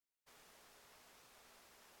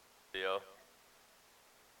video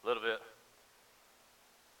a little bit.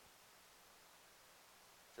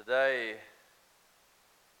 Today,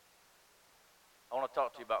 I want to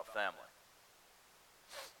talk to you about family.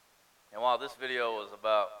 And while this video was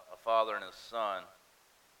about a father and his son,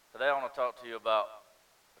 today I want to talk to you about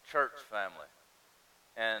a church family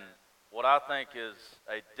and what I think is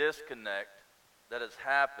a disconnect that has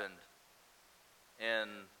happened in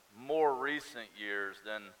more recent years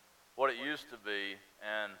than what it used to be,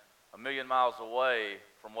 and a million miles away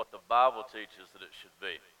from what the Bible teaches that it should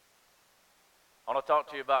be. I want to talk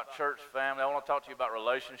to you about church family. I want to talk to you about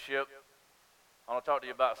relationship. I want to talk to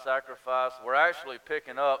you about sacrifice. We're actually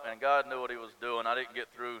picking up, and God knew what he was doing. I didn't get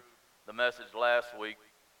through the message last week.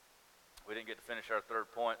 We didn't get to finish our third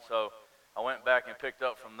point, so I went back and picked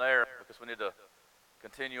up from there because we need to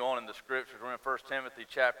continue on in the scriptures. We're in 1 Timothy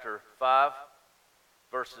chapter 5,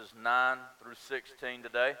 verses 9 through 16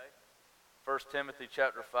 today. 1 Timothy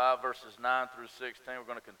chapter 5, verses 9 through 16. We're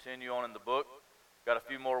going to continue on in the book. Got a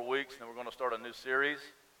few more weeks, and then we're going to start a new series.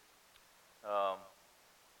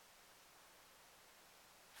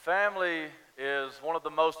 Family is one of the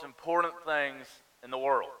most important things in the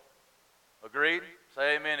world. Agreed?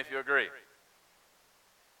 Say amen if you agree.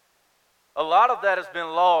 A lot of that has been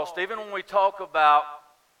lost, even when we talk about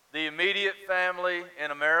the immediate family in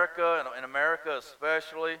America, and in America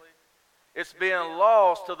especially. It's being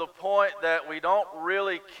lost to the point that we don't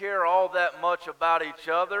really care all that much about each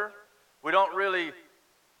other. We don't really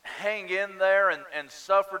hang in there and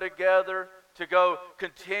suffer together to go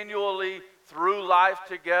continually through life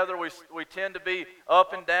together. We tend to be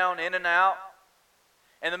up and down, in and out.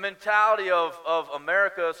 And the mentality of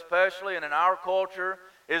America especially, and in our culture,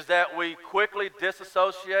 is that we quickly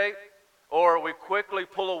disassociate, or we quickly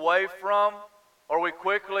pull away from, or we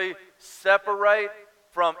quickly separate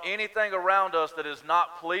from anything around us that is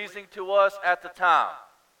not pleasing to us at the time.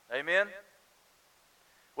 Amen?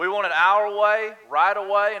 We want it our way, right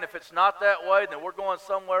away, and if it's not that way, then we're going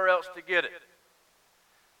somewhere else to get it.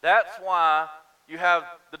 That's why you have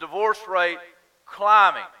the divorce rate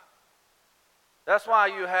climbing. That's why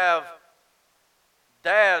you have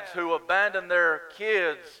dads who abandon their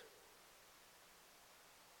kids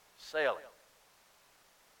sailing.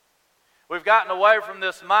 We've gotten away from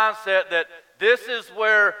this mindset that this is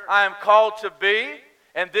where I am called to be,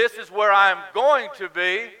 and this is where I am going to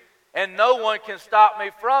be, and no one can stop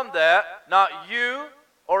me from that, not you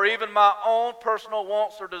or even my own personal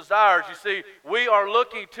wants or desires. You see, we are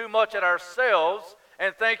looking too much at ourselves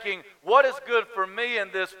and thinking, what is good for me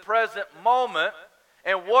in this present moment,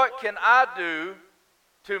 and what can I do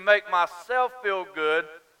to make myself feel good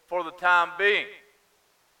for the time being?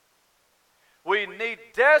 We need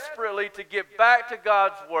desperately to get back to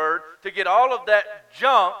God's Word, to get all of that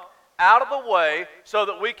junk out of the way so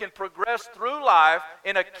that we can progress through life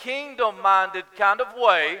in a kingdom-minded kind of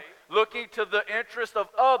way, looking to the interest of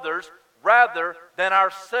others rather than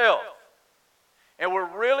ourselves. And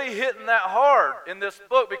we're really hitting that hard in this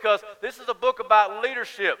book because this is a book about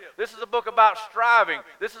leadership. This is a book about striving.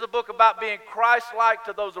 This is a book about being Christ-like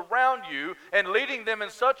to those around you and leading them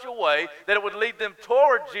in such a way that it would lead them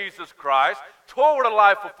toward Jesus Christ, toward a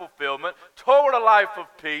life of fulfillment, toward a life of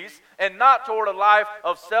peace, and not toward a life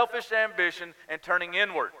of selfish ambition and turning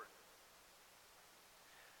inward.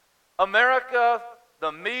 America,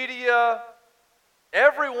 the media,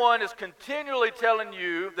 everyone is continually telling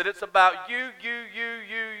you that it's about you.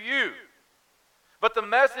 But the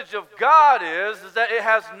message of God is that it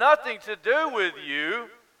has nothing to do with you,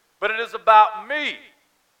 but it is about me.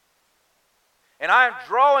 And I am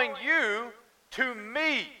drawing you to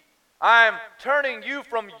me. I am turning you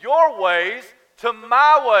from your ways to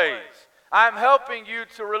my ways. I am helping you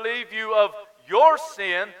to relieve you of your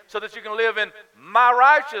sin so that you can live in my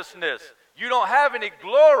righteousness. You don't have any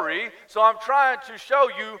glory, so I'm trying to show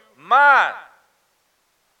you mine.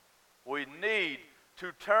 We need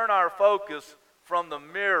to turn our focus from the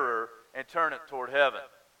mirror and turn it toward heaven.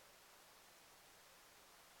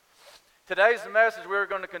 Today's message, we're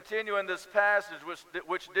going to continue in this passage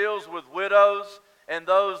which deals with widows and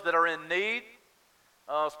those that are in need.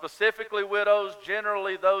 Specifically widows,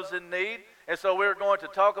 generally those in need. And so we're going to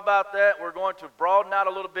talk about that. We're going to broaden out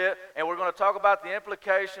a little bit, and we're going to talk about the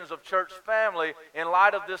implications of church family in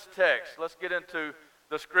light of this text. Let's get into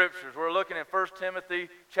the scriptures. We're looking at 1 Timothy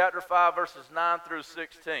chapter 5, verses 9 through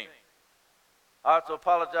 16. I have to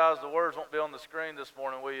apologize. The words won't be on the screen this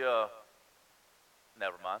morning.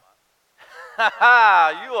 Never mind.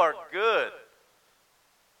 You are good.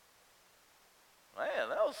 Man,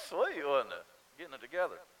 that was sweet, wasn't it? Getting it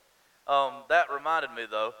together. That reminded me,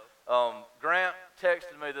 though, Grant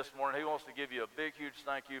texted me this morning. He wants to give you a big, huge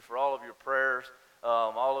thank you for all of your prayers,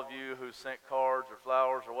 all of you who sent cards or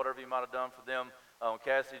flowers or whatever you might have done for them.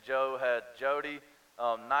 Cassie Joe had Jody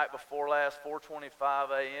night before last,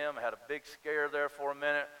 4:25 a.m. Had a big scare there for a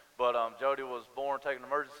minute, but Jody was born taking an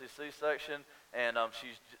emergency C-section, and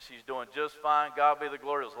she's doing just fine. God be the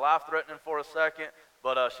glory. It was life-threatening for a second,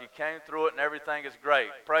 but she came through it, and everything is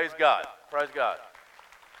great. Praise God. Praise God.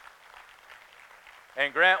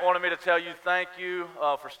 And Grant wanted me to tell you thank you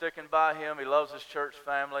for sticking by him. He loves his church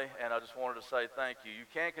family, and I just wanted to say thank you. You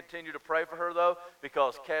can continue to pray for her, though,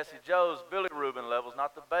 because Cassie Joe's bilirubin levels,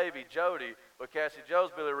 not the baby, Jody, but Cassie Joe's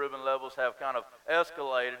bilirubin levels have kind of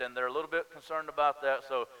escalated, and they're a little bit concerned about that,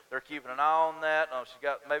 so they're keeping an eye on that. She's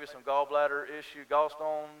got maybe some gallbladder issue,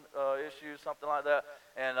 gallstone issues, something like that,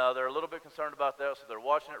 and they're a little bit concerned about that, so they're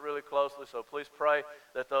watching it really closely. So please pray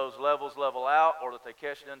that those levels level out, or that they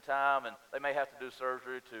catch it in time, and they may have to do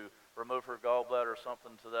surgery to remove her gallbladder or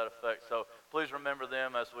something to that effect. So please remember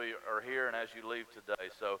them as we are here and as you leave today.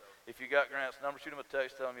 So if you got Grant's number, shoot him a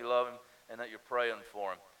text, tell him you love him and that you're praying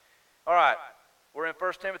for him. All right, we're in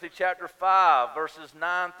 1 Timothy chapter 5, verses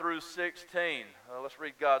 9 through 16. Let's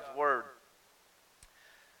read God's word.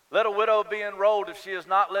 Let a widow be enrolled if she is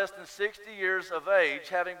not less than 60 years of age,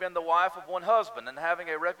 having been the wife of one husband, and having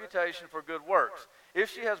a reputation for good works.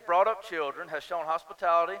 If she has brought up children, has shown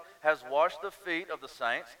hospitality, has washed the feet of the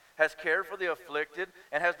saints, has cared for the afflicted,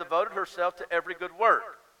 and has devoted herself to every good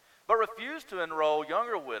work. But refuse to enroll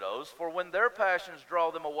younger widows, for when their passions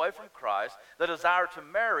draw them away from Christ, they desire to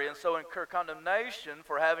marry, and so incur condemnation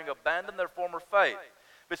for having abandoned their former faith.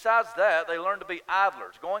 Besides that, they learn to be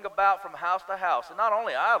idlers, going about from house to house, and not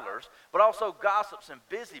only idlers, but also gossips and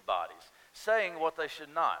busybodies, saying what they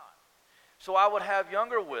should not. So I would have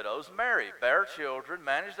younger widows marry, bear children,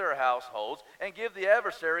 manage their households, and give the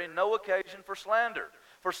adversary no occasion for slander.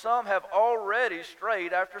 For some have already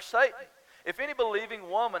strayed after Satan. If any believing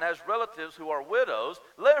woman has relatives who are widows,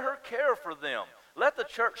 let her care for them. Let the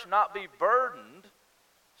church not be burdened,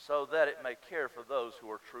 so that it may care for those who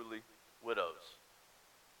are truly widows.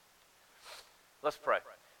 Let's pray.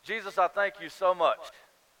 Jesus, I thank you so much.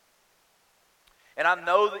 And I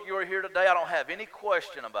know that you are here today. I don't have any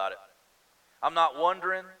question about it. I'm not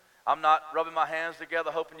wondering. I'm not rubbing my hands together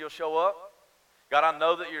hoping you'll show up. God, I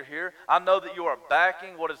know that you're here. I know that you are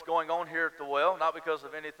backing what is going on here at the well, not because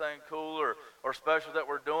of anything cool or special that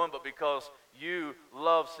we're doing, but because you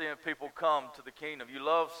love seeing people come to the kingdom. You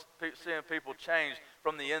love seeing people change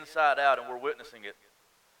from the inside out, and we're witnessing it.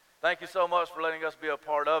 Thank you so much for letting us be a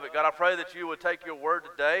part of it. God, I pray that you would take your word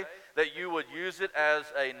today, that you would use it as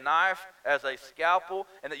a knife, as a scalpel,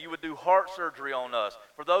 and that you would do heart surgery on us.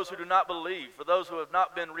 For those who do not believe, for those who have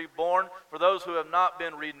not been reborn, for those who have not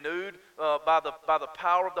been renewed by the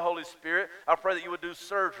power of the Holy Spirit, I pray that you would do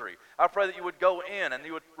surgery. I pray that you would go in and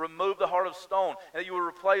you would remove the heart of stone and that you would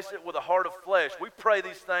replace it with a heart of flesh. We pray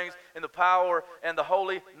these things in the power and the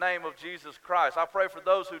holy name of Jesus Christ. I pray for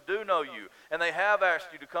those who do know you and they have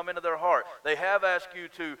asked you to come into their heart. They have asked you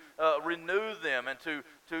to renew them and to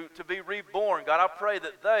be reborn. God, I pray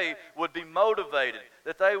that they would be motivated,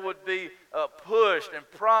 that they would be pushed and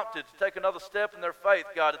prompted to take another step in their faith,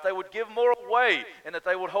 God, that they would give more away and that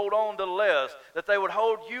they would hold on to less, that they would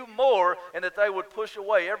hold you more and that they would push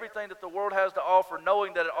away everything that the world has to offer,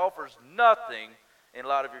 knowing that it offers nothing in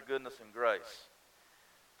light of your goodness and grace.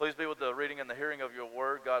 Please be with the reading and the hearing of your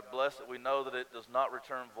word. God bless it. We know that it does not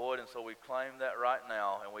return void, and so we claim that right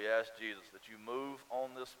now, and we ask Jesus that you move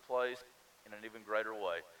on this place in an even greater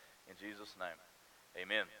way. In Jesus' name,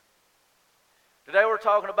 amen. Today we're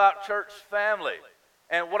talking about church family,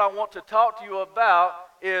 and what I want to talk to you about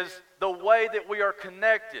is the way that we are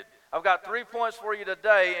connected. I've got 3 points for you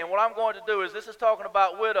today, and what I'm going to do is, this is talking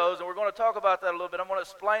about widows, and we're going to talk about that a little bit. I'm going to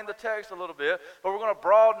explain the text a little bit, but we're going to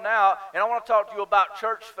broaden out, and I want to talk to you about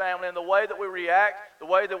church family and the way that we react, the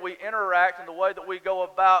way that we interact, and the way that we go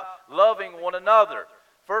about loving one another.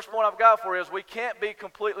 First point I've got for you is we can't be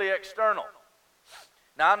completely external.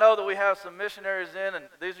 Now, I know that we have some missionaries in, and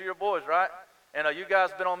these are your boys, right? And you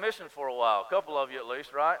guys have been on mission for a while, a couple of you at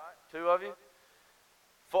least, right? 2 of you?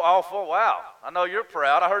 All 4, wow. I know you're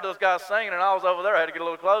proud. I heard those guys singing, and I was over there. I had to get a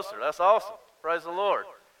little closer. That's awesome. Praise the Lord.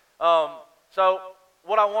 So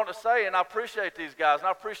what I want to say, and I appreciate these guys, and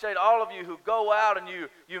I appreciate all of you who go out and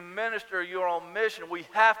you minister, you're on mission. We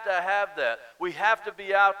have to have that. We have to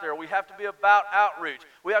be out there. We have to be about outreach.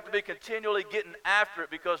 We have to be continually getting after it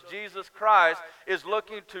because Jesus Christ is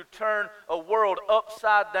looking to turn a world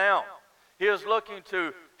upside down. He is looking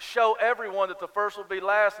to show everyone that the first will be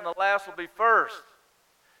last and the last will be first.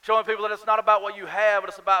 Showing people that it's not about what you have, but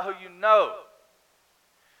it's about who you know.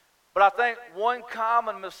 But I think one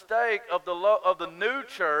common mistake of the new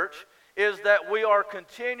church is that we are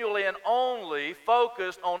continually and only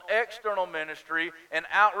focused on external ministry and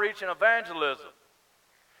outreach and evangelism.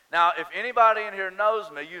 Now, if anybody in here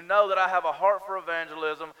knows me, you know that I have a heart for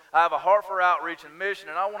evangelism, I have a heart for outreach and mission,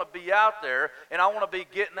 and I want to be out there, and I want to be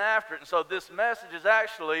getting after it. And so this message is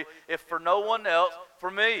actually, if for no one else,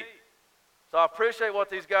 for me. So I appreciate what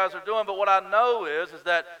these guys are doing, but what I know is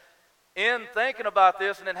that in thinking about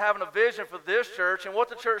this and in having a vision for this church and what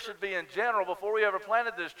the church should be in general before we ever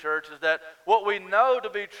planted this church, is that what we know to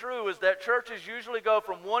be true is that churches usually go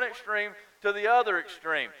from one extreme to the other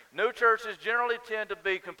extreme. New churches generally tend to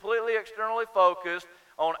be completely externally focused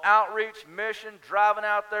on outreach, mission, driving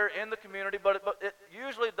out there in the community, but it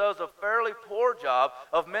usually does a fairly poor job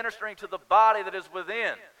of ministering to the body that is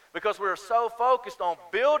within, because we're so focused on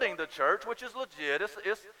building the church, which is legit,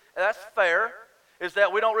 that's fair, is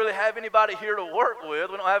that we don't really have anybody here to work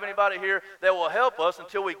with. We don't have anybody here that will help us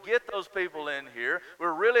until we get those people in here.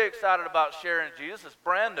 We're really excited about sharing Jesus. It's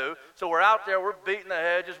brand new. So we're out there, we're beating the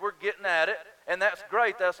hedges, we're getting at it, and that's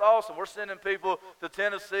great. That's awesome. We're sending people to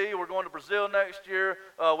Tennessee. We're going to Brazil next year.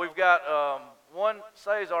 We've got one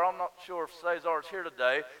Cesar. I'm not sure if Cesar's here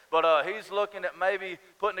today, but he's looking at maybe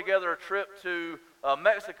putting together a trip to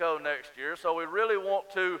Mexico next year. So we really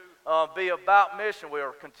want to be about mission. We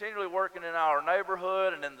are continually working in our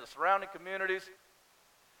neighborhood and in the surrounding communities.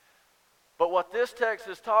 But what this text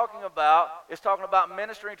is talking about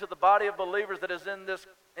ministering to the body of believers that is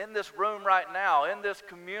in this room right now, in this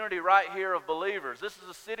community right here of believers. This is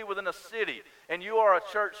a city within a city, and you are a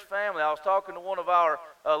church family. I was talking to one of our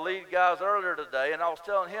lead guys earlier today, and I was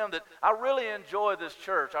telling him that I really enjoy this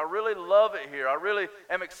church. I really love it here. I really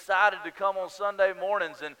am excited to come on Sunday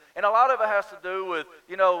mornings, and a lot of it has to do with,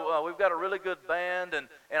 we've got a really good band, and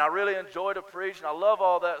I really enjoy to preach, and I love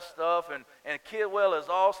all that stuff, and Kidwell is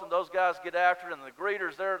awesome. Those guys get after it, and the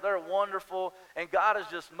greeters, they're wonderful, and God is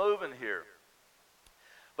just moving here.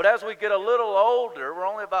 But as we get a little older, we're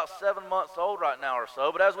only about 7 months old right now or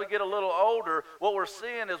so, but as we get a little older, what we're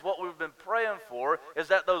seeing is what we've been praying for, is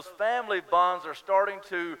that those family bonds are starting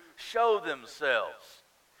to show themselves.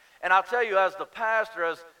 And I'll tell you, as the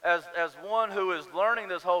pastor, as one who is learning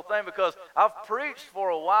this whole thing, because I've preached for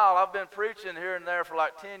a while, I've been preaching here and there for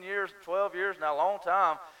like 10 years, 12 years now, a long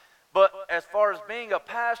time. But as far as being a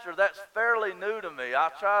pastor, that's fairly new to me. I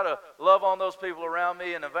try to love on those people around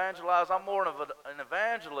me and evangelize. I'm more of an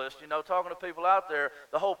evangelist, talking to people out there.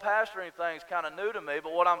 The whole pastoring thing is kind of new to me,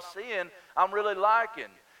 but what I'm seeing, I'm really liking,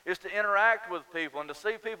 is to interact with people and to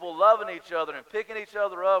see people loving each other and picking each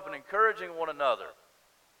other up and encouraging one another.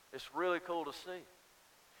 It's really cool to see.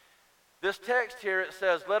 This text here, it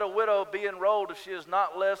says, let a widow be enrolled if she is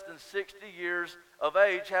not less than 60 years of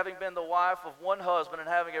age, having been the wife of one husband and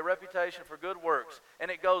having a reputation for good works.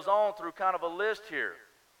 And it goes on through kind of a list here.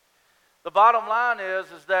 The bottom line is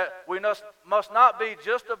that we must not be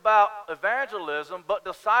just about evangelism, but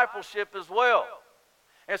discipleship as well.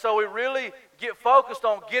 And so we really get focused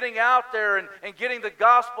on getting out there and getting the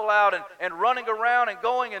gospel out and running around and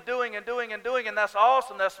going and doing, and that's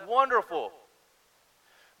awesome, that's wonderful.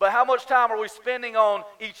 But how much time are we spending on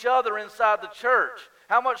each other inside the church?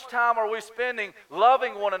 How much time are we spending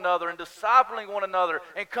loving one another and discipling one another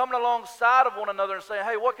and coming alongside of one another and saying,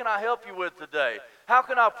 hey, what can I help you with today? How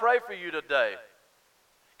can I pray for you today?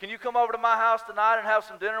 Can you come over to my house tonight and have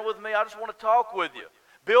some dinner with me? I just want to talk with you.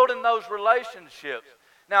 Building those relationships.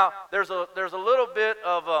 Now, there's a little bit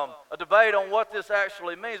of a debate on what this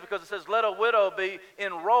actually means, because it says, let a widow be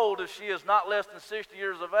enrolled if she is not less than 60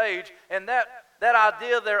 years of age, and that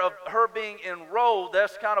idea there of her being enrolled,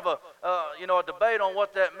 that's kind of a debate on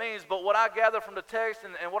what that means. But what I gather from the text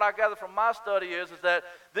and what I gather from my study is that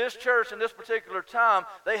this church in this particular time,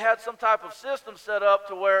 they had some type of system set up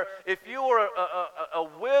to where if you were a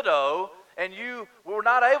widow and you were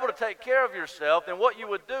not able to take care of yourself, then what you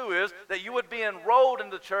would do is that you would be enrolled in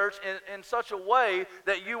the church in such a way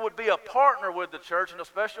that you would be a partner with the church in a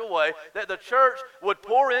special way, that the church would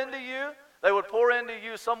pour into you. They would pour into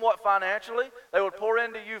you somewhat financially. They would pour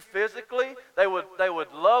into you physically. They would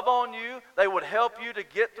love on you. They would help you to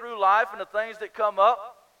get through life and the things that come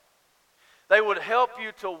up. They would help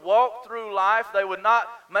you to walk through life. They would not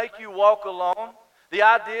make you walk alone. The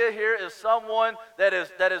idea here is someone that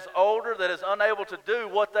is older, that is unable to do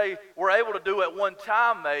what they were able to do at one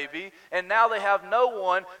time maybe, and now they have no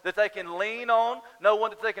one that they can lean on, no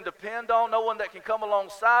one that they can depend on, no one that can come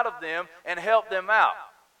alongside of them and help them out.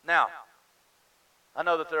 Now, I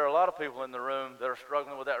know that there are a lot of people in the room that are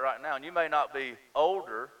struggling with that right now, and you may not be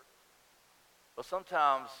older, but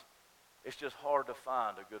sometimes it's just hard to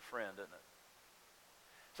find a good friend, isn't it?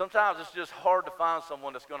 Sometimes it's just hard to find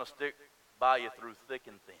someone that's going to stick by you through thick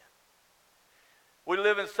and thin. We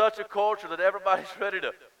live in such a culture that everybody's ready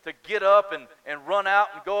to get up and run out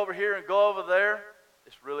and go over here and go over there.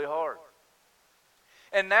 It's really hard.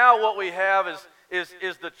 And now what we have is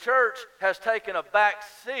the church has taken a back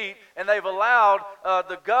seat, and they've allowed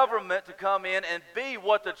the government to come in and be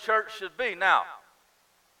what the church should be. Now,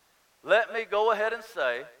 let me go ahead and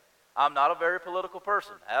say I'm not a very political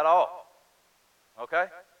person at all. Okay?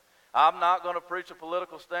 I'm not going to preach a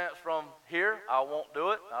political stance from here. I won't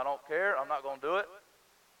do it. I don't care. I'm not going to do it.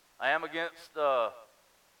 I am against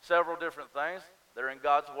several different things. They're in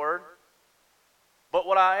God's Word. But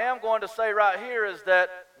what I am going to say right here is that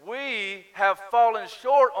we have fallen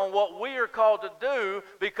short on what we are called to do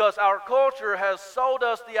because our culture has sold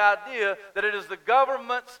us the idea that it is the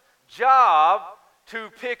government's job to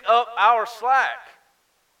pick up our slack.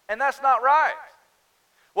 And that's not right.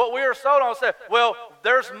 What we are sold on said, well,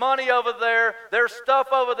 there's money over there, there's stuff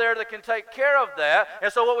over there that can take care of that.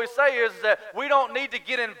 And so what we say is that we don't need to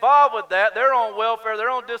get involved with that. They're on welfare, they're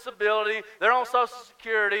on disability, they're on Social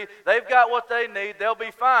Security, they've got what they need, they'll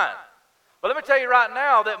be fine. But let me tell you right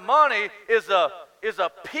now that money is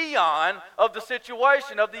a peon of the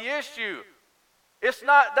situation, of the issue. It's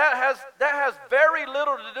not, that has very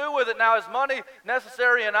little to do with it. Now, is money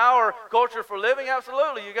necessary in our culture for living?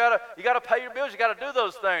 Absolutely. You gotta pay your bills, you gotta do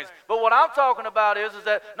those things. But what I'm talking about is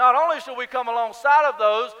that not only should we come alongside of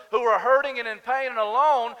those who are hurting and in pain and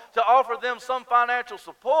alone to offer them some financial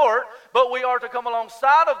support, but we are to come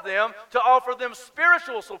alongside of them to offer them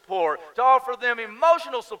spiritual support, to offer them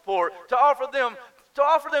emotional support, to offer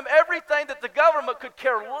them everything that the government could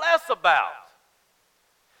care less about.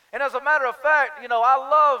 And as a matter of fact, I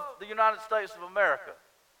love the United States of America.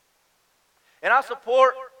 And I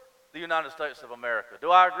support the United States of America.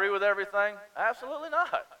 Do I agree with everything? Absolutely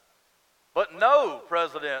not. But no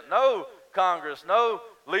president, no Congress, no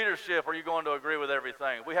leadership are you going to agree with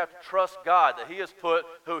everything. We have to trust God that He has put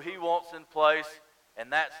who He wants in place,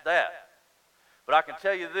 and that's that. But I can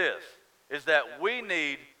tell you this, is that we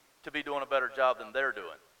need to be doing a better job than they're doing.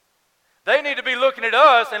 They need to be looking at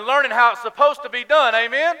us and learning how it's supposed to be done,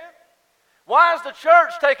 amen? Why is the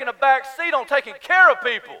church taking a back seat on taking care of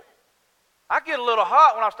people? I get a little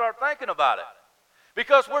hot when I start thinking about it.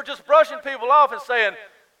 Because we're just brushing people off and saying,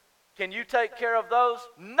 can you take care of those?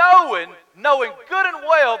 Knowing good and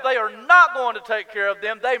well they are not going to take care of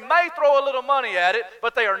them. They may throw a little money at it,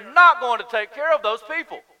 but they are not going to take care of those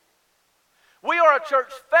people. We are a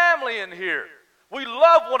church family in here. We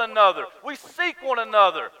love one another. We seek one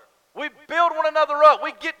another. We build one another up.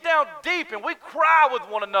 We get down deep and we cry with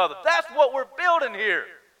one another. That's what we're building here.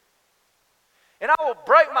 And I will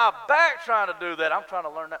break my back trying to do that. I'm trying to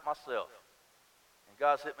learn that myself. And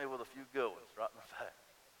God's hit me with a few good ones right in the back.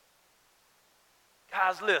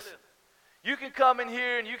 Guys, listen. You can come in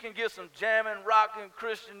here and you can get some jamming, rocking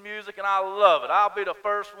Christian music, and I love it. I'll be the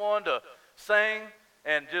first one to sing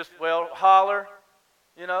and just, holler,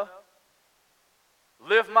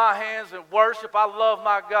 lift my hands and worship. I love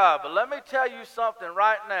my God. But let me tell you something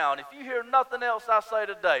right now. And if you hear nothing else I say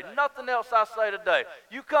today,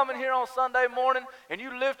 you come in here on Sunday morning and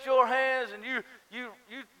you lift your hands and you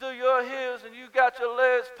do your heels and you got your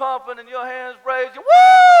legs pumping and your hands raised.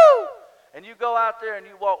 Woo! And you go out there and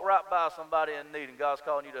you walk right by somebody in need and God's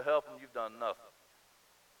calling you to help them, you've done nothing.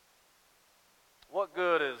 What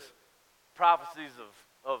good is prophecies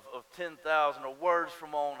of 10,000 or words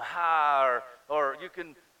from on high or you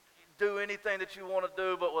can do anything that you want to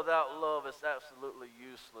do, but without love it's absolutely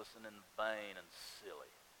useless and in vain and silly.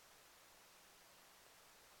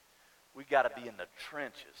 We got to be in the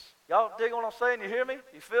trenches. Y'all dig what I'm saying? You hear me?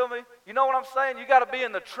 You feel me? You know what I'm saying? You got to be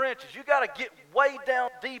in the trenches. You got to get way down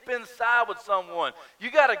deep inside with someone.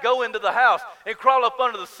 You got to go into the house and crawl up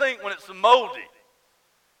under the sink when it's moldy.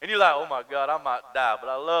 And you're like, oh my God, I might die, but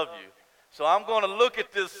I love you. So I'm going to look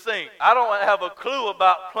at this sink. I don't have a clue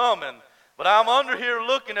about plumbing, but I'm under here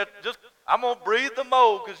looking at I'm going to breathe the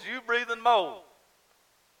mold because you breathing mold.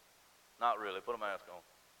 Not really. Put a mask on.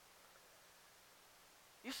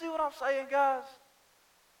 You see what I'm saying, guys?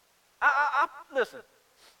 Listen,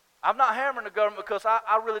 I'm not hammering the government because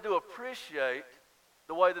I really do appreciate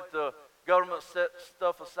the way that the government sets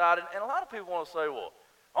stuff aside. And a lot of people want to say, well,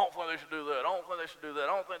 I don't think they should do that. I don't think they should do that.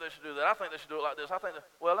 I don't think they should do that. I think they should do it like this.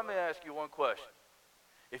 Well, let me ask you one question.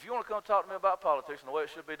 If you want to come talk to me about politics and the way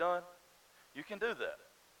it should be done, you can do that.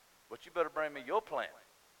 But you better bring me your plan.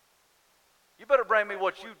 You better bring me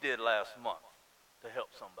what you did last month to help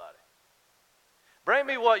somebody. Bring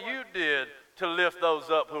me what you did to lift those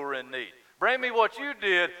up who are in need. Bring me what you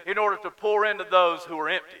did in order to pour into those who are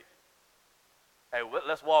empty. Hey,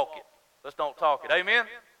 let's walk it. Let's don't talk it. Amen?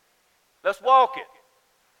 Let's walk it.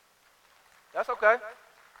 That's okay.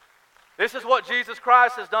 This is what Jesus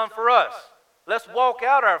Christ has done for us. Let's walk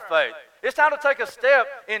out our faith. It's time to take a step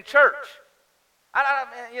in church.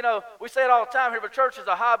 We say it all the time here, but church is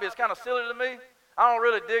a hobby. It's kind of silly to me. I don't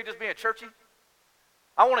really dig just being churchy.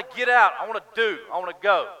 I want to get out. I want to do. I want to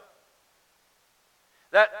go.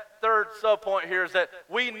 That third subpoint here is that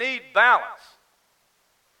we need balance.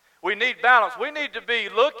 We need balance. We need to be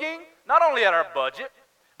looking not only at our budget,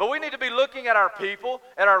 but we need to be looking at our people,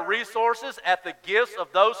 at our resources, at the gifts of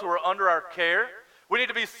those who are under our care. We need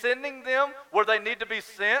to be sending them where they need to be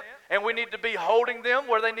sent, and we need to be holding them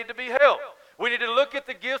where they need to be held. We need to look at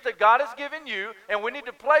the gifts that God has given you, and we need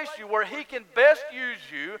to place you where He can best use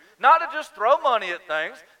you, not to just throw money at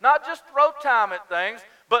things, not just throw time at things,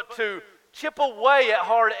 but to chip away at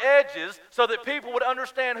hard edges so that people would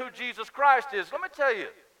understand who Jesus Christ is. Let me tell you,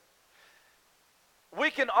 we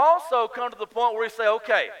can also come to the point where we say,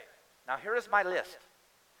 okay, now here is my list.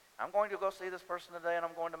 I'm going to go see this person today, and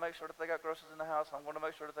I'm going to make sure that they got groceries in the house, and I'm going to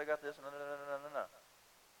make sure that they got this, and no.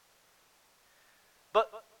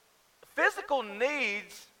 But physical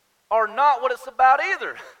needs are not what it's about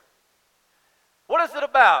either. What is it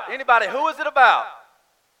about? Anybody, who is it about?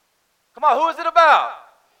 Come on, who is it about?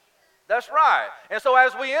 That's right. And so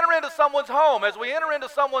as we enter into someone's home, as we enter into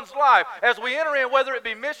someone's life, as we enter in, whether it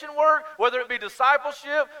be mission work, whether it be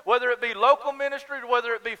discipleship, whether it be local ministry,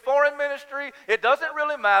 whether it be foreign ministry, it doesn't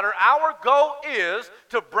really matter. Our goal is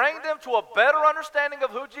to bring them to a better understanding of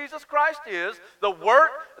who Jesus Christ is, the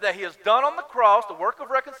work that He has done on the cross, the work of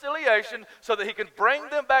reconciliation, so that He can bring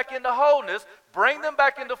them back into wholeness, bring them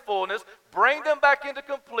back into fullness, bring them back into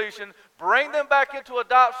completion, bring them back into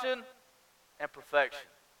adoption and perfection.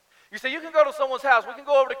 You see, you can go to someone's house. We can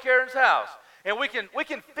go over to Karen's house, and we can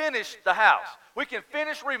finish the house. We can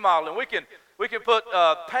finish remodeling. We can put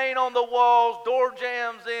paint on the walls, door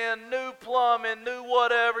jambs in, new plumbing, new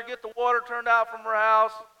whatever, get the water turned out from her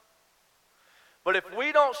house. But if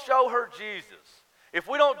we don't show her Jesus, if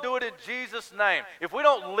we don't do it in Jesus' name, if we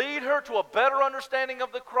don't lead her to a better understanding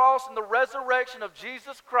of the cross and the resurrection of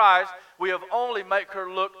Jesus Christ, we have only made her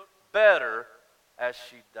look better as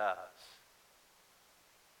she dies.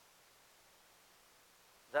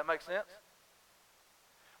 Does that make sense?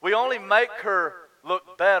 We only make her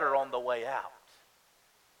look better on the way out.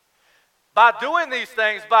 By doing these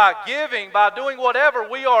things, by giving, by doing whatever,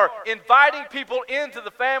 we are inviting people into the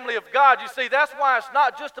family of God. You see, that's why it's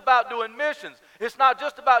not just about doing missions. It's not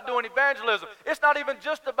just about doing evangelism. It's not even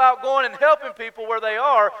just about going and helping people where they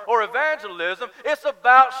are or evangelism. It's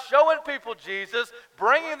about showing people Jesus,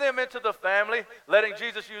 bringing them into the family, letting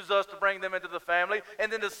Jesus use us to bring them into the family, and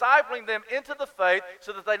then discipling them into the faith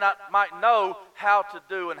so that they might know how to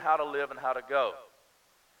do and how to live and how to go.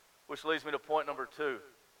 Which leads me to point number 2.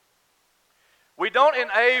 We don't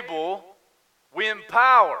enable, we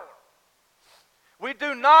empower. We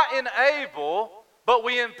do not enable, but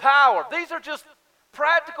we empower. These are just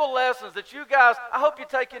practical lessons that you guys, I hope you're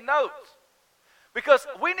taking notes. Because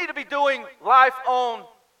we need to be doing life on,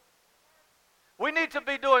 we need to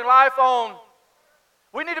be going out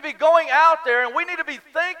there, and we need to be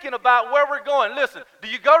thinking about where we're going. Listen, do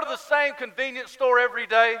you go to the same convenience store every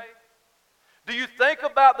day? Do you think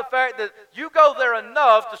about the fact that you go there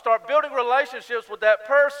enough to start building relationships with that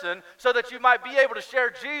person so that you might be able to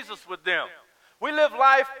share Jesus with them? We live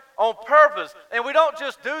life on purpose, and we don't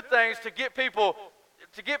just do things to get people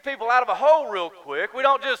out of a hole real quick. We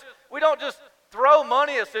don't just throw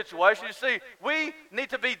money at situations. You see, we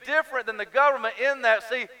need to be different than the government in that.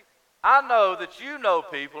 See, I know that you know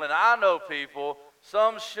people, and I know people.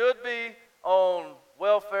 Some should be on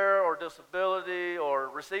welfare or disability or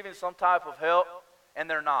receiving some type of help, and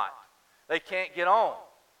they're not. They can't get on.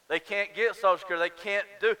 They can't get Social Security.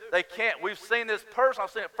 They can't. We've seen this person. I've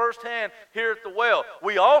seen it firsthand here at the well.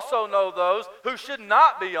 We also know those who should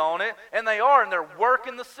not be on it, and they are, and they're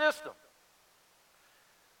working the system.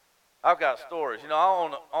 I've got stories. You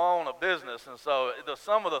know, I own a business, and so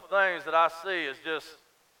some of the things that I see is just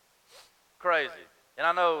crazy. And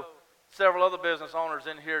I know several other business owners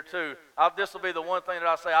in here too. This will be the one thing that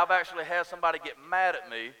I say. I've actually had somebody get mad at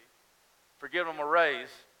me for giving them a raise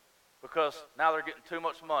because now they're getting too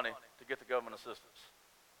much money to get the government assistance.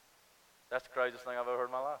 That's the craziest thing I've ever heard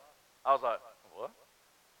in my life. I was like, what?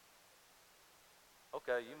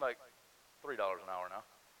 Okay, you make $3 an hour now.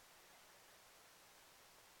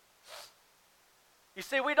 You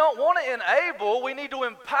see, we don't want to enable, we need to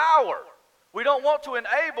empower. We don't want to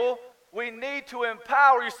enable, we need to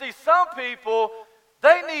empower. You see, some people,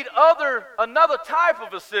 they need another type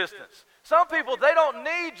of assistance. Some people, they don't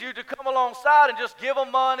need you to come alongside and just give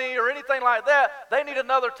them money or anything like that. They need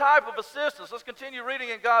another type of assistance. Let's continue reading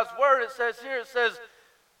in God's Word. It says,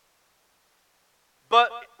 but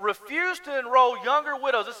refuse to enroll younger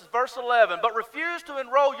widows. This is verse 11. But refuse to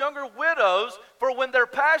enroll younger widows, for when their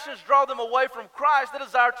passions draw them away from Christ, they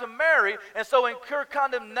desire to marry, and so incur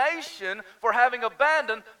condemnation for having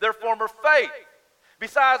abandoned their former faith.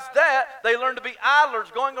 Besides that, they learn to be idlers,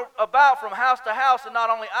 going about from house to house, and not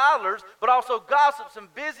only idlers, but also gossips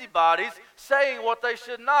and busybodies, saying what they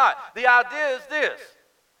should not. The idea is this,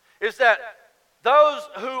 is that those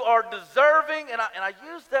who are deserving, and I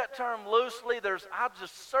use that term loosely, I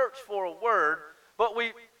just search for a word, but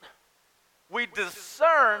we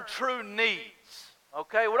discern true needs,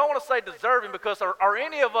 okay? We don't want to say deserving because are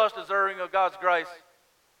any of us deserving of God's grace?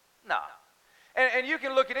 No. And you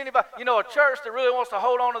can look at anybody, a church that really wants to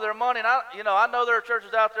hold on to their money, and I know there are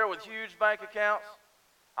churches out there with huge bank accounts.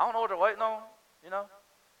 I don't know what they're waiting on,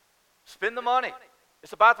 Spend the money.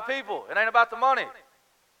 It's about the people. It ain't about the money,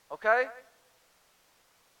 okay?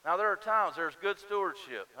 Now, there are times there's good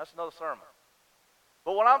stewardship. That's another sermon.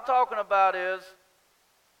 But what I'm talking about is,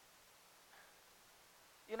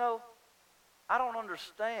 I don't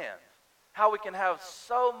understand how we can have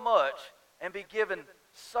so much and be given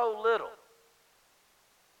so little.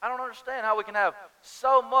 I don't understand how we can have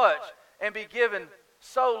so much and be given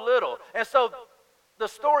so little. And so the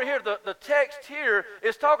story here, the text here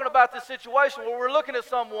is talking about this situation where we're looking at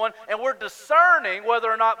someone and we're discerning whether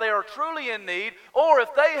or not they are truly in need or if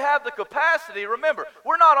they have the capacity. Remember,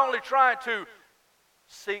 we're not only trying to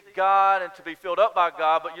seek God and to be filled up by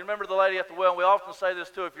God, but you remember the lady at the well, and we often say this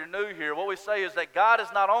too if you're new here. What we say is that God is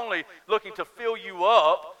not only looking to fill you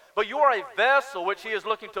up, but you are a vessel which He is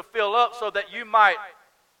looking to fill up so that you might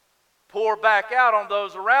pour back out on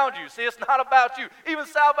those around you. See, it's not about you. Even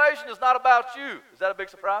salvation is not about you. Is that a big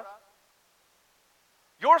surprise?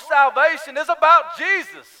 Your salvation is about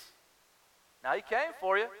Jesus. Now, He came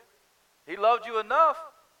for you. He loved you enough.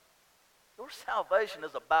 Your salvation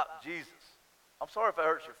is about Jesus. I'm sorry if it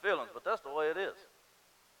hurts your feelings, but that's the way it is.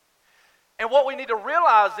 And what we need to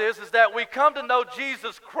realize is that we come to know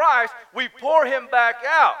Jesus Christ, we pour Him back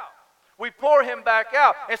out. We pour Him back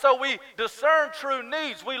out. And so we discern true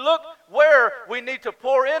needs. We look where we need to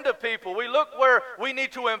pour into people. We look where we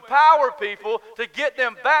need to empower people to get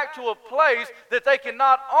them back to a place that they can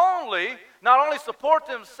not only support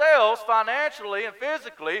themselves financially and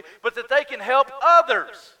physically, but that they can help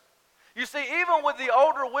others. You see, even with the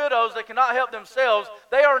older widows that cannot help themselves,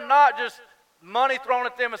 they are not just money thrown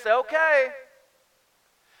at them and say, okay.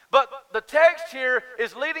 But the text here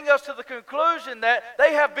is leading us to the conclusion that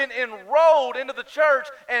they have been enrolled into the church,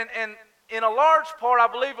 and in a large part,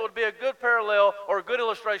 I believe it would be a good parallel or a good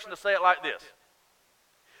illustration to say it like this.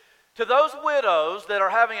 To those widows that are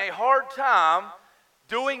having a hard time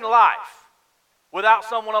doing life without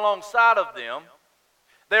someone alongside of them,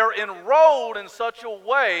 they're enrolled in such a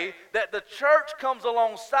way that the church comes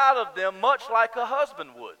alongside of them much like a husband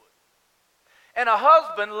would. And a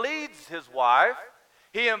husband leads his wife.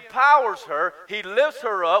 He empowers her. He lifts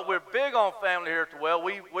her up. We're big on family here at the well.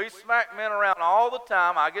 We smack men around all the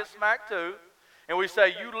time. I get smacked too. And we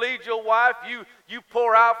say, you lead your wife. You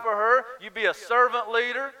pour out for her. You be a servant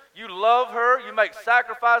leader. You love her. You make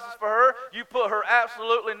sacrifices for her. You put her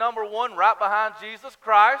absolutely number one right behind Jesus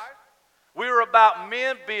Christ. We are about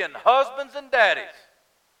men being husbands and daddies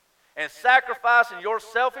and sacrificing your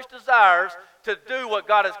selfish desires to do what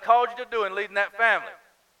God has called you to do in leading that family.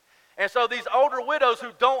 And so these older widows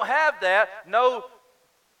who don't have that, no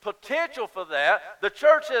potential for that, the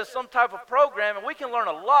church has some type of program, and we can learn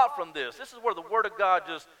a lot from this. This is where the Word of God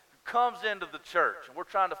just comes into the church, and we're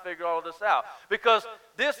trying to figure all of this out. Because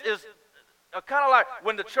this is kind of like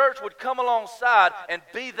when the church would come alongside and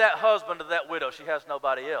be that husband to that widow. She has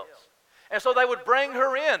nobody else. And so they would bring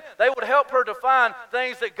her in. They would help her to find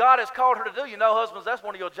things that God has called her to do. Husbands, that's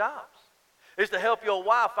one of your jobs, is to help your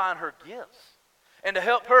wife find her gifts. And to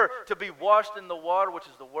help her to be washed in the water, which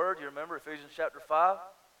is the Word. You remember Ephesians chapter 5?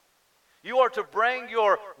 You are to bring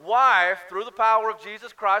your wife, through the power of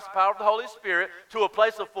Jesus Christ, the power of the Holy Spirit, to a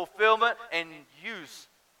place of fulfillment and use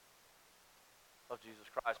of Jesus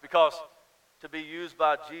Christ. Because to be used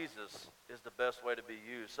by Jesus is the best way to be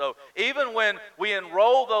used. So even when we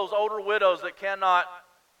enroll those older widows that cannot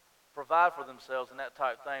provide for themselves and that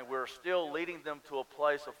type of thing, we're still leading them to a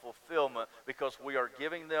place of fulfillment because we are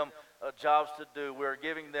giving them jobs to do. We're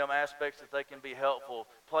giving them aspects that they can be helpful,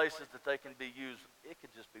 places that they can be used. It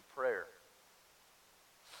could just be prayer.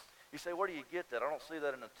 You say, where do you get that? I don't see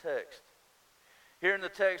that in the text. Here in the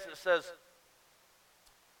text it says,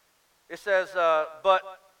 but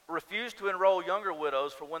refuse to enroll younger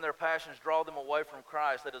widows, for when their passions draw them away from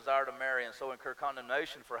Christ, they desire to marry and so incur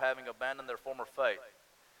condemnation for having abandoned their former faith.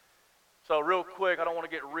 So real quick, I don't want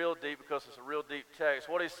to get real deep because it's a real deep text.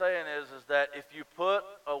 What he's saying is that if you put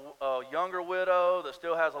a younger widow that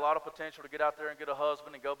still has a lot of potential to get out there and get a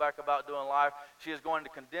husband and go back about doing life, she is going to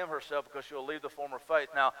condemn herself because she'll leave the former faith.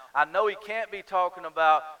 Now, I know he can't be talking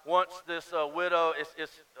about once this widow is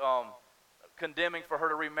condemning for her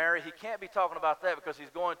to remarry. He can't be talking about that because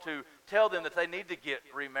he's going to tell them that they need to get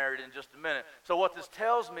remarried in just a minute. So what this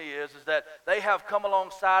tells me is that they have come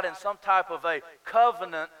alongside in some type of a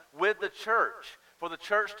covenant with the church, for the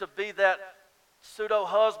church to be that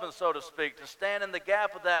pseudo-husband, so to speak, to stand in the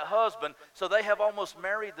gap of that husband. So they have almost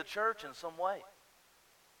married the church in some way.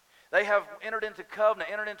 They have entered into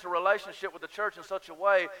covenant, entered into relationship with the church in such a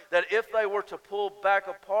way that if they were to pull back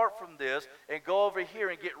apart from this and go over here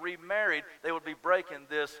and get remarried, they would be breaking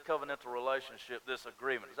this covenantal relationship, this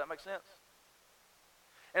agreement. Does that make sense?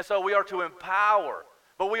 And so we are to empower,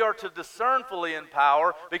 but we are to discernfully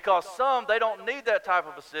empower, because some, they don't need that type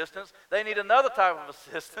of assistance. They need another type of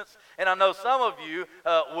assistance. And I know some of you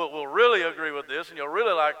will really agree with this, and you'll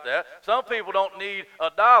really like that. Some people don't need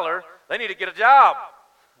 $1. They need to get a job.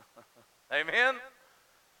 Amen?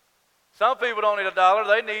 Some people don't need $1.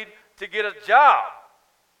 They need to get a job.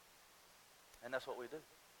 And that's what we do.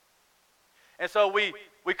 And so we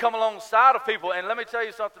come alongside of people. And let me tell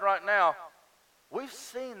you something right now. We've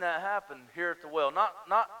seen that happen here at the well.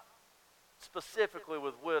 Not specifically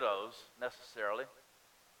with widows necessarily.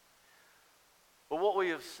 But what we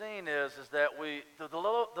have seen is that the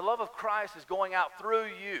love of Christ is going out through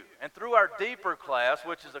you. And through our deeper class,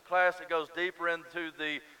 which is a class that goes deeper into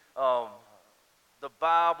the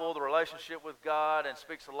Bible, the relationship with God, and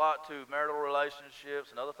speaks a lot to marital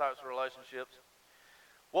relationships and other types of relationships.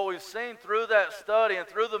 What we've seen through that study and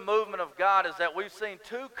through the movement of God is that we've seen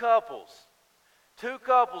two couples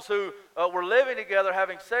who were living together,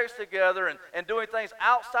 having sex together, and doing things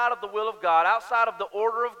outside of the will of God, outside of the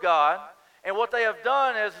order of God. And what they have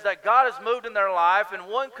done is that God has moved in their life. And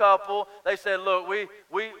one couple, they said, look, we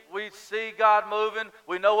see God moving.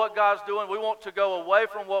 We know what God's doing. We want to go away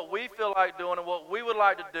from what we feel like doing and what we would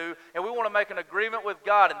like to do. And we want to make an agreement with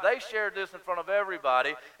God. And they shared this in front of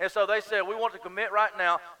everybody. And so they said, we want to commit right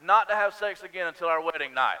now not to have sex again until our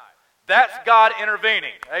wedding night. That's God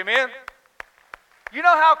intervening. Amen? You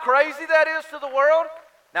know how crazy that is to the world?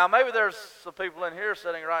 Now, maybe there's some people in here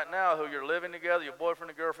sitting right now who you're living together, your boyfriend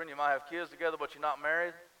and girlfriend, you might have kids together, but you're not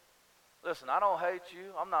married. Listen, I don't hate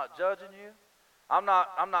you. I'm not judging you. I'm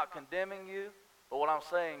not condemning you. But what I'm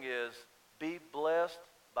saying is, be blessed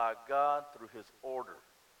by God through His order.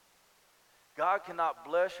 God cannot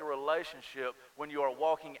bless your relationship when you are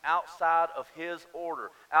walking outside of His order,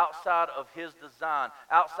 outside of His design,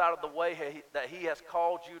 outside of the way that He has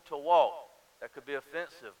called you to walk. That could be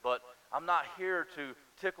offensive, but I'm not here to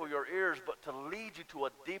tickle your ears, but to lead you to a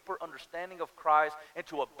deeper understanding of Christ and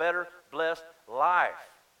to a better, blessed life.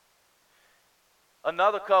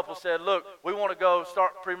 Another couple said, look, we want to go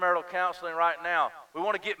start premarital counseling right now. We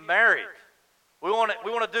want to get married. We want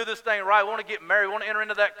to do this thing right. We want to get married. We want to enter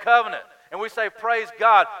into that covenant. And we say, praise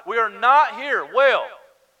God. We are not here,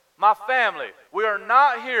 my family, we are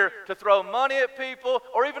not here to throw money at people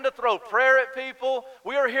or even to throw prayer at people.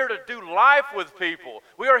 We are here to do life with people.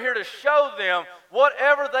 We are here to show them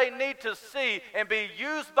whatever they need to see and be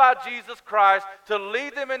used by Jesus Christ to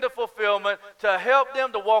lead them into fulfillment, to help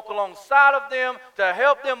them, to walk alongside of them, to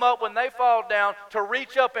help them up when they fall down, to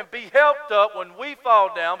reach up and be helped up when we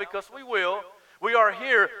fall down, because we will. We are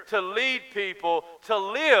here to lead people to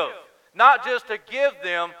live, not just to give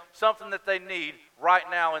them something that they need right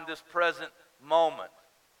now in this present moment.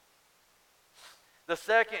 The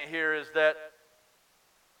second here is that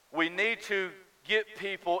we need to get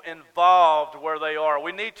people involved where they are.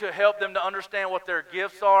 We need to help them to understand what their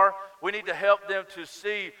gifts are. We need to help them to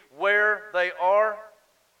see where they are.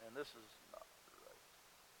 And this is not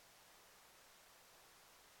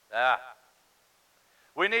right.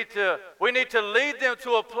 We need to lead them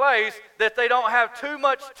to a place that they don't have too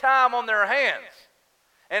much time on their hands.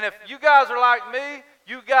 And if you guys are like me,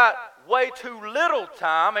 you got way too little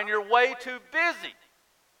time and you're way too busy.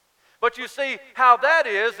 But you see how that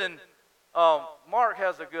is, and Mark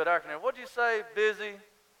has a good acronym. What did you say, busy?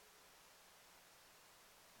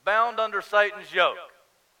 Bound under Satan's yoke.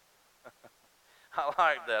 I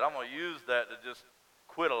like that. I'm going to use that to just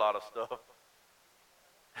quit a lot of stuff.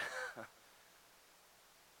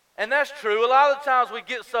 And that's true. A lot of times we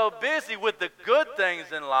get so busy with the good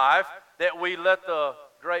things in life that we let the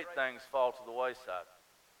great things fall to the wayside.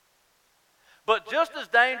 But just as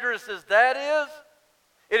dangerous as that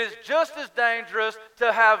It is just as dangerous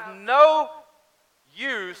to have no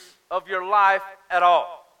use of your life at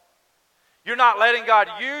all. You're not letting God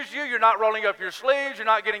use you. You're not rolling up your sleeves. You're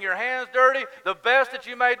not getting your hands dirty. The best that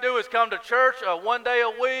you may do is come to church 1 day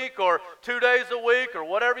a week or 2 days a week or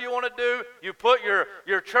whatever you want to do. You put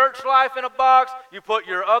your church life in a box. You put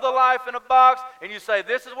your other life in a box. And you say,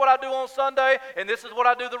 this is what I do on Sunday and this is what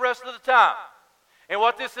I do the rest of the time. And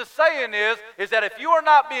what this is saying is that if you are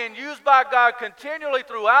not being used by God continually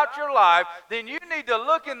throughout your life, then you need to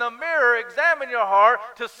look in the mirror, examine your heart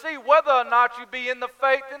to see whether or not you be in the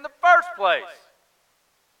faith in the first place.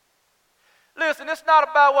 Listen, it's not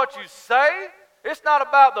about what you say. It's not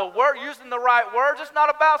about the word, using the right words. It's not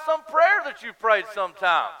about some prayer that you prayed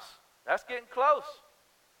sometimes. That's getting close.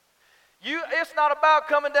 It's not about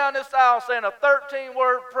coming down this aisle saying a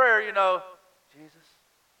 13-word prayer, Jesus.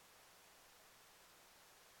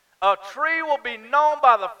 A tree will be known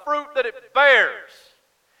by the fruit that it bears.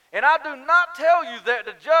 And I do not tell you that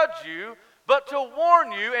to judge you, but to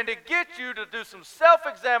warn you and to get you to do some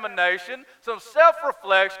self-examination, some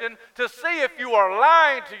self-reflection, to see if you are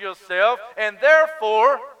lying to yourself and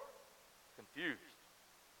therefore confused.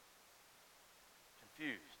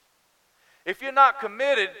 If you're not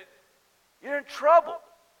committed, you're in trouble.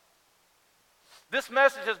 This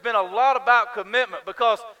message has been a lot about commitment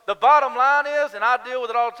because the bottom line is, and I deal with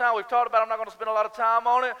it all the time, we've talked about it, I'm not going to spend a lot of time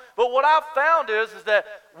on it, but what I've found is that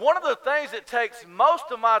one of the things that takes most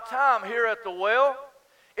of my time here at the well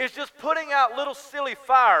is just putting out little silly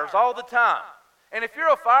fires all the time. And if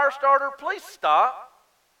you're a fire starter, please stop.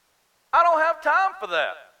 I don't have time for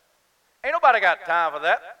that. Ain't nobody got time for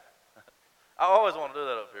that. I always want to do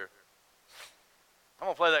that up here. I'm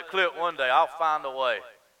going to play that clip one day. I'll find a way.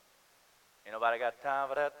 Ain't nobody got time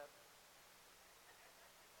for that?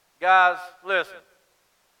 Guys, listen.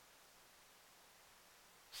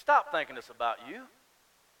 Stop thinking it's about you.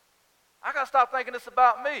 I got to stop thinking it's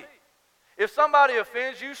about me. If somebody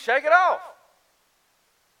offends you, shake it off.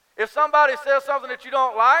 If somebody says something that you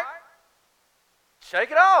don't like, shake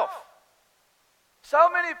it off. So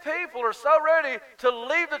many people are so ready to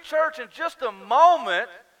leave the church in just a moment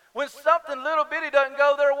when something little bitty doesn't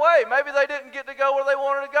go their way. Maybe they didn't get to go where they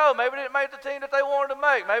wanted to go. Maybe they didn't make the team that they wanted to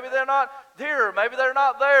make. Maybe they're not here. Maybe they're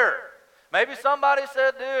not there. Maybe somebody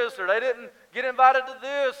said this, or they didn't get invited to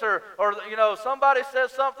this, or somebody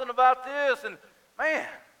said something about this. And man,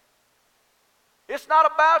 it's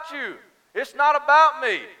not about you. It's not about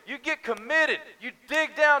me. You get committed. You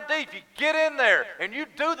dig down deep. You get in there, and you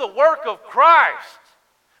do the work of Christ.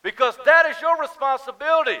 Because that is your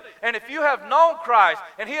responsibility. And if you have known Christ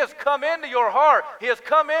and He has come into your heart, He has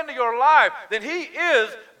come into your life, then He is,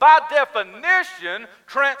 by definition,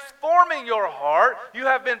 transforming your heart. You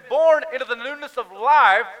have been born into the newness of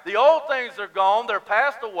life. The old things are gone, they're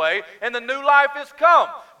passed away, and the new life has come.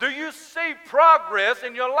 Do you see progress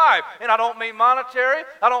in your life? And I don't mean monetary.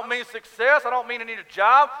 I don't mean success. I don't mean you need a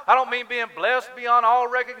job. I don't mean being blessed beyond all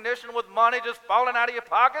recognition with money just falling out of your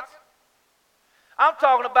pockets. I'm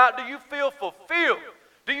talking about, do you feel fulfilled?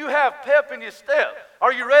 Do you have pep in your step?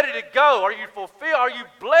 Are you ready to go? Are you fulfilled? Are you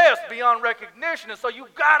blessed beyond recognition? And so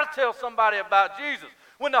you've got to tell somebody about Jesus.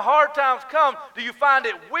 When the hard times come, do you find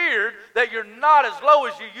it weird that you're not as low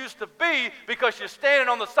as you used to be because you're standing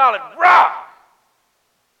on the solid rock?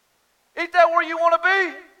 Ain't that where you want to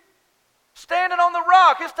be? Standing on the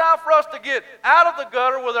rock. It's time for us to get out of the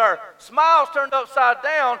gutter with our smiles turned upside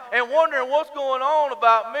down and wondering what's going on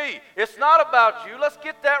about me. It's not about you. Let's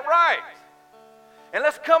get that right. And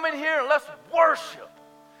let's come in here and let's worship.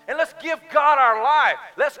 And let's give God our life.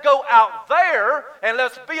 Let's go out there and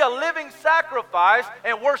let's be a living sacrifice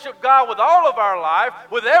and worship God with all of our life,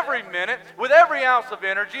 with every minute, with every ounce of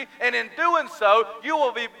energy. And in doing so, you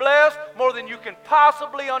will be blessed more than you can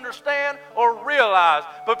possibly understand or realize.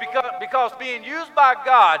 But because being used by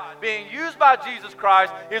God, being used by Jesus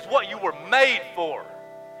Christ is what you were made for.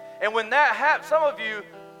 And when that happens, some of you,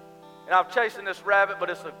 and I'm chasing this rabbit, but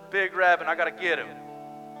it's a big rabbit and I got to get him.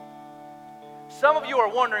 Some of you are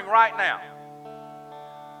wondering right now,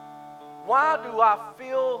 why do I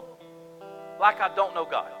feel like I don't know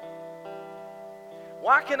God?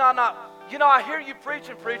 Why can I not? I hear you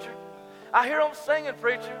preaching, preacher. I hear them singing,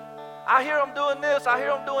 preacher. I hear them doing this, I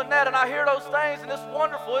hear them doing that, and I hear those things, and it's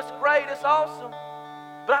wonderful, it's great, it's awesome.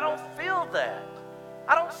 But I don't feel that.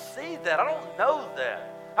 I don't see that. I don't know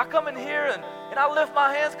that. I come in here and I lift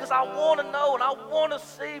my hands because I want to know and I want to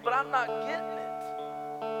see, but I'm not getting it.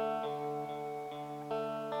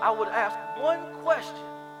 I would ask one question.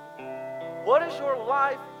 What is your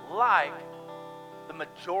life like the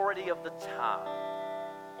majority of the time?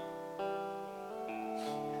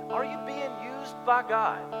 Are you being used by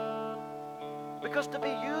God? Because to be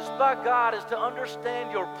used by God is to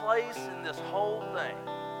understand your place in this whole thing,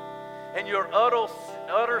 and your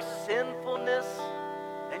utter sinfulness,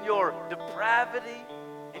 and your depravity,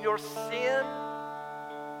 and your sin.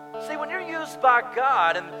 See, when you're used by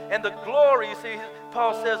God and the glory, you see,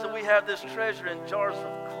 Paul says that we have this treasure in jars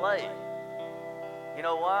of clay. You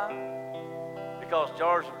know why? Because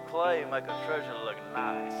jars of clay make a treasure look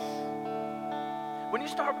nice. When you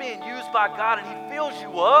start being used by God and He fills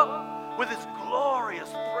you up with His glorious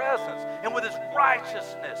presence and with His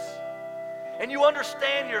righteousness, and you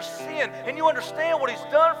understand your sin, and you understand what He's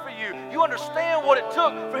done for you, you understand what it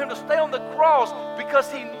took for Him to stay on the cross,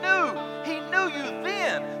 because He knew you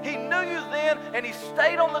then. He knew you then, and He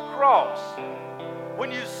stayed on the cross.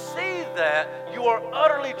 When you see that, you are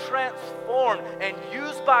utterly transformed and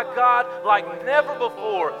used by God like never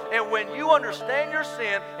before. And when you understand your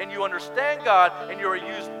sin and you understand God and you are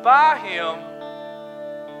used by Him,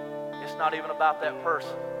 it's not even about that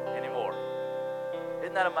person anymore.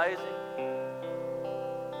 Isn't that amazing?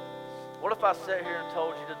 What if I sat here and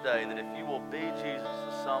told you today that if you will be Jesus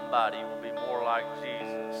to somebody, you will be more like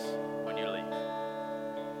Jesus when you leave?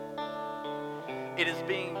 It is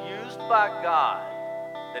being used by God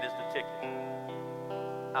that is the ticket.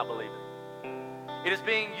 I believe it. It is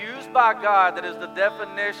being used by God that is the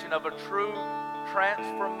definition of a true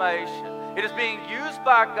transformation. It is being used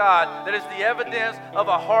by God that is the evidence of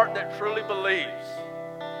a heart that truly believes.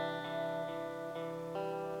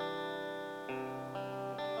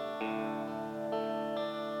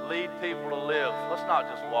 Lead people to live. Let's not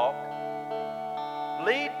just walk.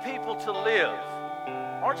 Lead people to live.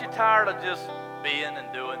 Aren't you tired of just being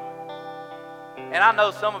and doing? And I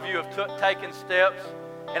know some of you have taken steps,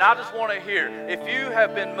 and I just want to hear, if you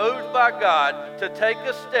have been moved by God to take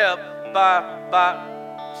a step by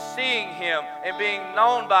seeing Him and being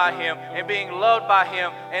known by Him and being loved by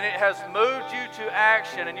Him, and it has moved you to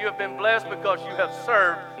action, and you have been blessed because you have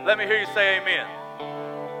served, let me hear you say amen.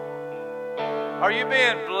 Are you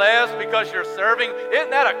being blessed because you're serving? Isn't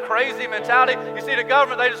that a crazy mentality? You see, the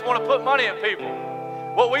government, they just want to put money in people.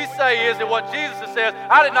 What we say is that what Jesus says,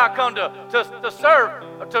 I did not come to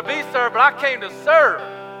serve, to be served, but I came to serve.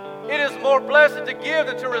 It is more blessed to give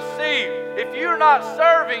than to receive. If you're not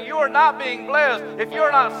serving, you are not being blessed. If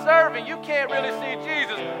you're not serving, you can't really see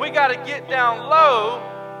Jesus. We got to get down low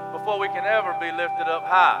before we can ever be lifted up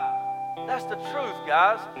high. That's the truth,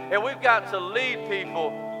 guys. And we've got to lead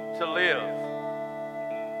people to live.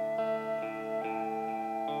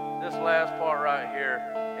 This last part right here,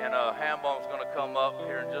 and Hambone's going to come up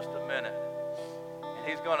here in just a minute. And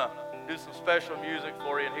he's going to do some special music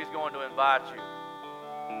for you, and he's going to invite you.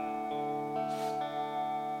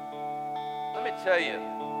 Let me tell you.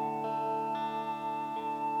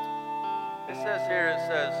 It says here,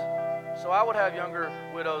 so I would have younger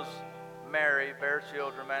widows marry, bear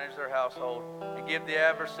children, manage their household, and give the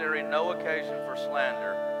adversary no occasion for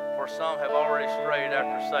slander, for some have already strayed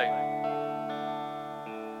after Satan.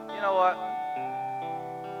 You know what?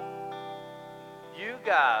 You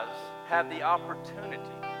guys have the opportunity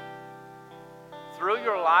through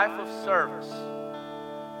your life of service,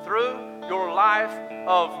 through your life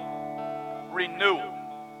of renewal,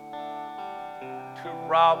 to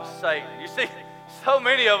rob Satan. You see, so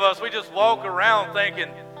many of us, we just walk around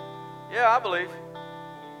thinking, yeah, I believe.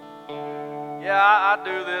 Yeah, I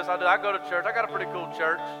do this. I go to church. I got a pretty cool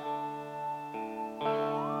church.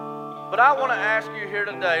 But I want to ask you here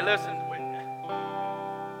today, listen,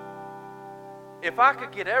 if I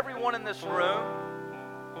could get everyone in this room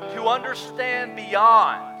to understand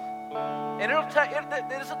beyond, and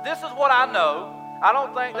this is what I know. I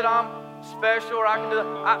don't think that I'm special or I can do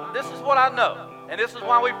this is what I know, and this is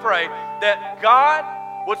why we pray, that God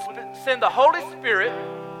would send the Holy Spirit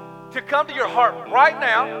to come to your heart right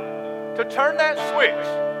now, to turn that switch,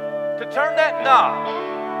 to turn that knob,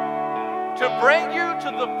 to bring you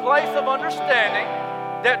to the place of understanding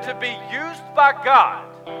that to be used by God,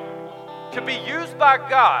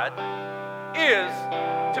 is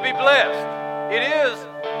to be blessed. It is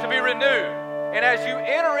to be renewed. And as you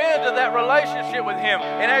enter into that relationship with Him,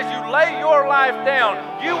 and as you lay your life down,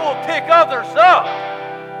 you will pick others up.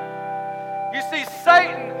 You see,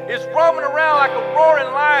 Satan is roaming around like a roaring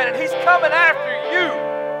lion, and he's coming after you.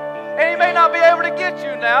 And he may not be able to get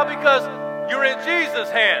you now because you're in Jesus'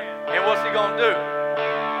 hand. And what's he going to do?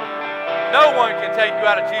 No one can take you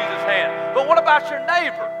out of Jesus' hand. But what about your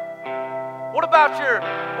neighbor? What about your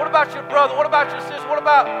brother? What about your sister? What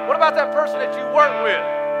about that person that you work with?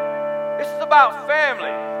 This is about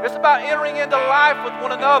family. It's about entering into life with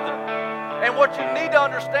one another. And what you need to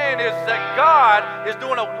understand is that God is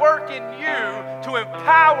doing a work in you to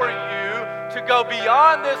empower you to go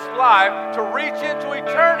beyond this life, to reach into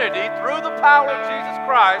eternity through the power of Jesus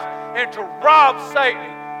Christ, and to rob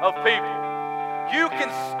Satan of people. You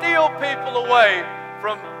can steal people away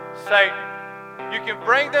from Satan. You can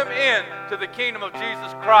bring them in to the kingdom of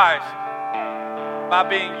Jesus Christ by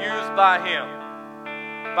being used by Him,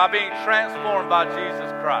 by being transformed by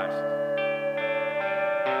Jesus Christ.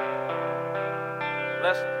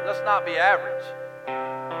 Let's not be average.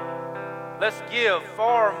 Let's give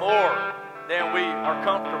far more than we are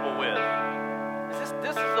comfortable with.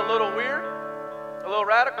 This is a little weird, a little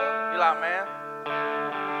radical. You're like, man,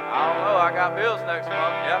 I don't know, I got bills next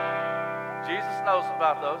month. Yep, Jesus knows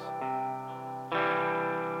about those.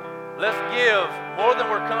 Let's give more than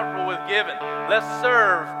we're comfortable with giving. Let's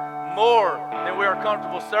serve more than we are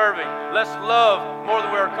comfortable serving. Let's love more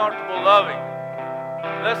than we are comfortable loving.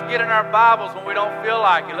 Let's get in our Bibles when we don't feel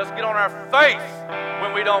like it. Let's get on our face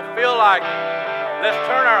when we don't feel like it. Let's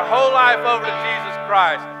turn our whole life over to Jesus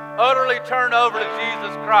Christ. Utterly turn over to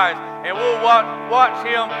Jesus Christ, and we'll watch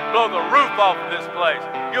Him blow the roof off of this place.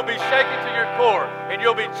 You'll be shaken to your core, and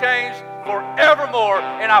you'll be changed forevermore.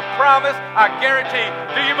 And I promise, I guarantee,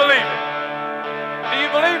 do you believe it? Do you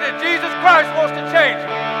believe that Jesus Christ wants to change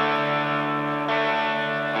you?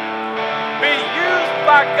 Be used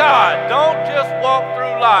by God. Don't just walk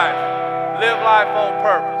through life. Live life on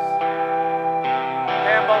purpose.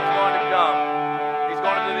 Hambone's going to come. He's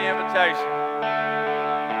going to do the invitation.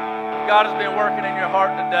 If God has been working in your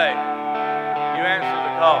heart today, you answer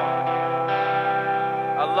the call.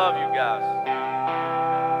 I love you guys.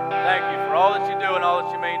 Thank you for all that you do and all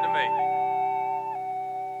that you mean to me.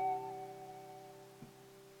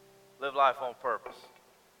 Live life on purpose.